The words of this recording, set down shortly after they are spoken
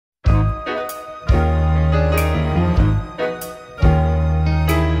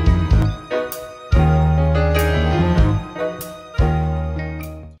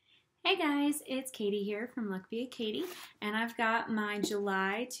Katie here from Luck Via Katie, and I've got my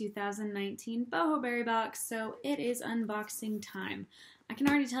July 2019 Boho Berry box, so it is unboxing time. I can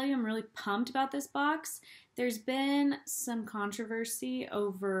already tell you I'm really pumped about this box. There's been some controversy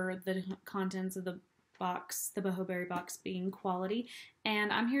over the contents of the box, the Boho Berry box being quality,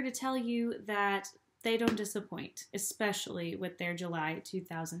 and I'm here to tell you that they don't disappoint, especially with their July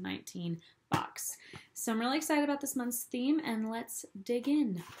 2019 box. So I'm really excited about this month's theme, and let's dig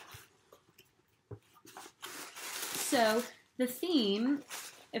in. So the theme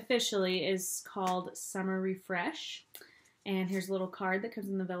officially is called Summer Refresh, and here's a little card that comes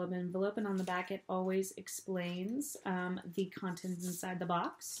in the velvet envelope, and on the back it always explains the contents inside the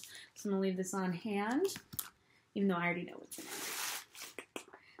box. So I'm going to leave this on hand, even though I already know what's in it.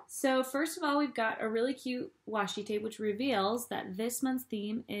 So first of all, we've got a really cute washi tape which reveals that this month's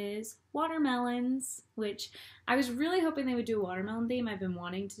theme is watermelons, which I was really hoping they would do a watermelon theme. I've been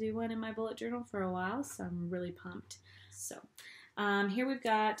wanting to do one in my bullet journal for a while, so I'm really pumped. So here we've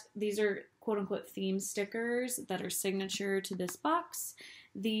got, these are quote-unquote theme stickers that are signature to this box.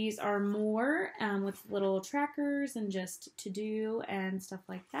 These are more with little trackers and just to-do and stuff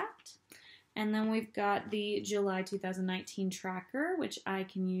like that. And then we've got the July 2019 tracker, which I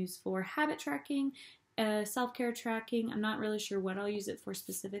can use for habit tracking, self-care tracking. I'm not really sure what I'll use it for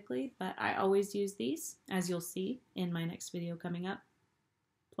specifically, but I always use these, as you'll see in my next video coming up.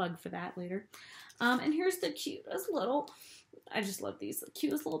 Plug for that later. And here's the cutest little, I just love these, the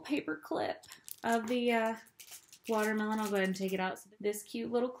cutest little paper clip of the watermelon. I'll go ahead and take it out. So this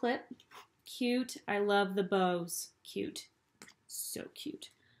cute little clip, cute. I love the bows, cute, so cute.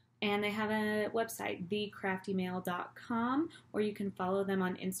 And they have a website, thecraftymail.com, or you can follow them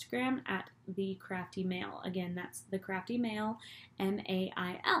on Instagram at thecraftymail. Again, that's thecraftymail,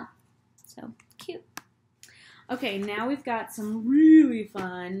 M-A-I-L. So, cute. Okay, now we've got some really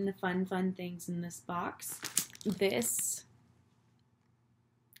fun things in this box. This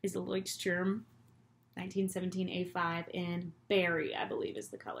is a Leuchtturm 1917 A5 in berry, I believe is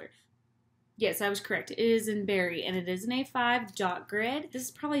the color. Yes, I was correct. It is in berry, and it is an A5 dot grid. This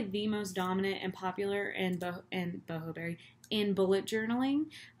is probably the most dominant and popular in Boho Berry in bullet journaling.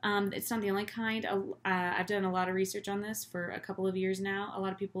 It's not the only kind. I've done a lot of research on this for a couple of years now. A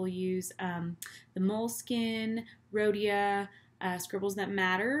lot of people use the Moleskine, Rhodia, Scribbles That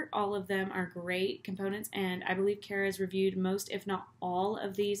Matter. All of them are great components, and I believe Kara has reviewed most, if not all,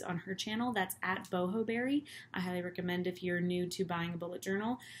 of these on her channel. That's at Boho Berry. I highly recommend if you're new to buying a bullet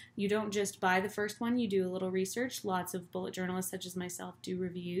journal. You don't just buy the first one, you do a little research. Lots of bullet journalists such as myself do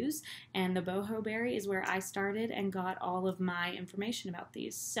reviews, and the Boho Berry is where I started and got all of my information about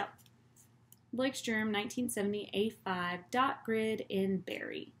these. So, Leuchtturm 1970 A5 dot grid in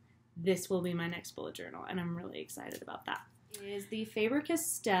berry. This will be my next bullet journal, and I'm really excited about that. Is the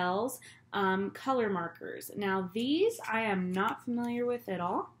Faber-Castell's color markers. Now these I am not familiar with at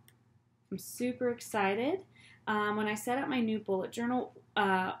all. I'm super excited. When I set up my new bullet journal,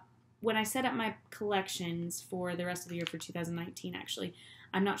 when I set up my collections for the rest of the year for 2019 actually,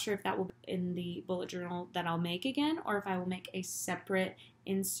 I'm not sure if that will be in the bullet journal that I'll make again, or if I will make a separate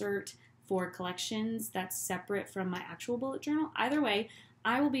insert for collections that's separate from my actual bullet journal. Either way,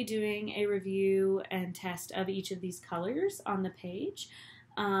 I will be doing a review and test of each of these colors on the page.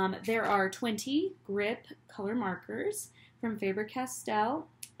 There are 20 grip color markers from Faber-Castell.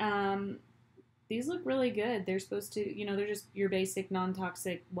 These look really good. They're supposed to, you know, they're just your basic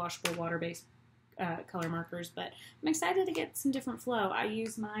non-toxic washable water-based color markers, but I'm excited to get some different flow. I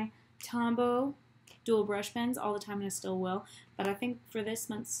use my Tombow dual brush pens all the time, and I still will, but I think for this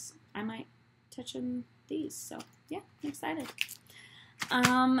month's I might touch on these, so yeah, I'm excited.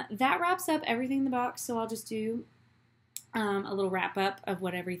 That wraps up everything in the box, so I'll just do a little wrap up of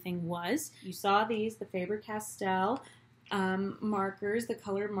what everything was. You saw these, the Faber-Castell markers, the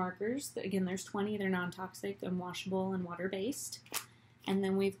colored markers. Again, there's 20. They're non-toxic and washable and water-based. And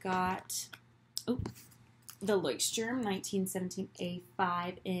then we've got the Leuchtturm 1917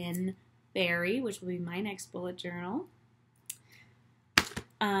 A5 in berry, which will be my next bullet journal.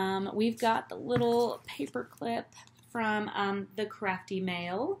 We've got the little paper clip from the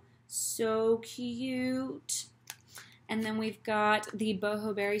Craftymail. So cute. And then we've got the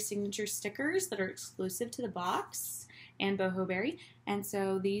Boho Berry signature stickers that are exclusive to the box and Boho Berry. And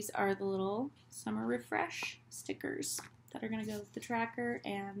so these are the little Summer Refresh stickers that are going to go with the tracker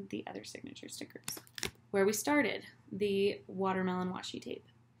and the other signature stickers. Where we started, the watermelon washi tape.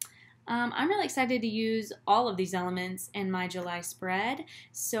 I'm really excited to use all of these elements in my July spread,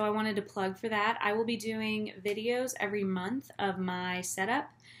 so I wanted to plug for that. I will be doing videos every month of my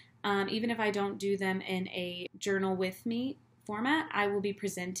setup, even if I don't do them in a journal with me format. I will be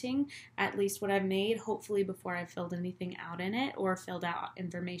presenting at least what I've made, hopefully before I've filled anything out in it or filled out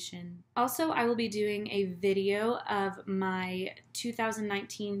information. Also, I will be doing a video of my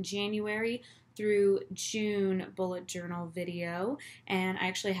 2019 January through June bullet journal video, and I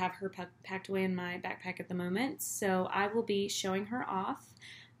actually have her packed away in my backpack at the moment, so I will be showing her off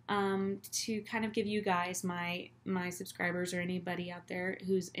to kind of give you guys, my subscribers or anybody out there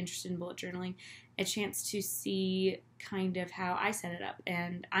who's interested in bullet journaling, a chance to see kind of how I set it up.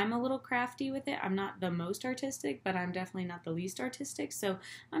 And I'm a little crafty with it. I'm not the most artistic, but I'm definitely not the least artistic, so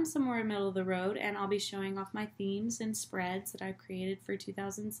I'm somewhere in the middle of the road, and I'll be showing off my themes and spreads that I've created for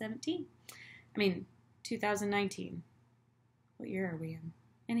 2017. I mean, 2019. What year are we in?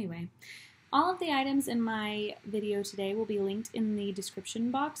 Anyway. All of the items in my video today will be linked in the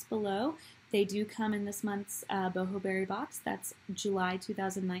description box below. They do come in this month's Boho Berry box. That's July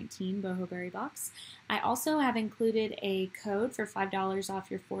 2019 Boho Berry box. I also have included a code for $5 off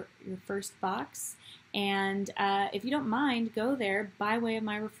your first box. And if you don't mind, go there by way of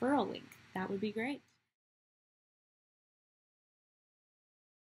my referral link. That would be great.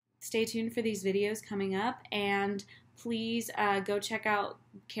 Stay tuned for these videos coming up, and please go check out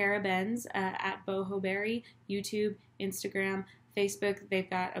Kara Benz at Boho Berry, YouTube, Instagram, Facebook. They've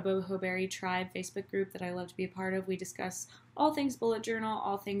got a Boho Berry Tribe Facebook group that I love to be a part of. We discuss all things bullet journal,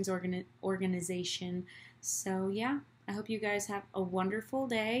 all things organization. So yeah, I hope you guys have a wonderful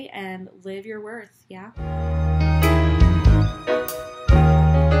day and live your worth, yeah?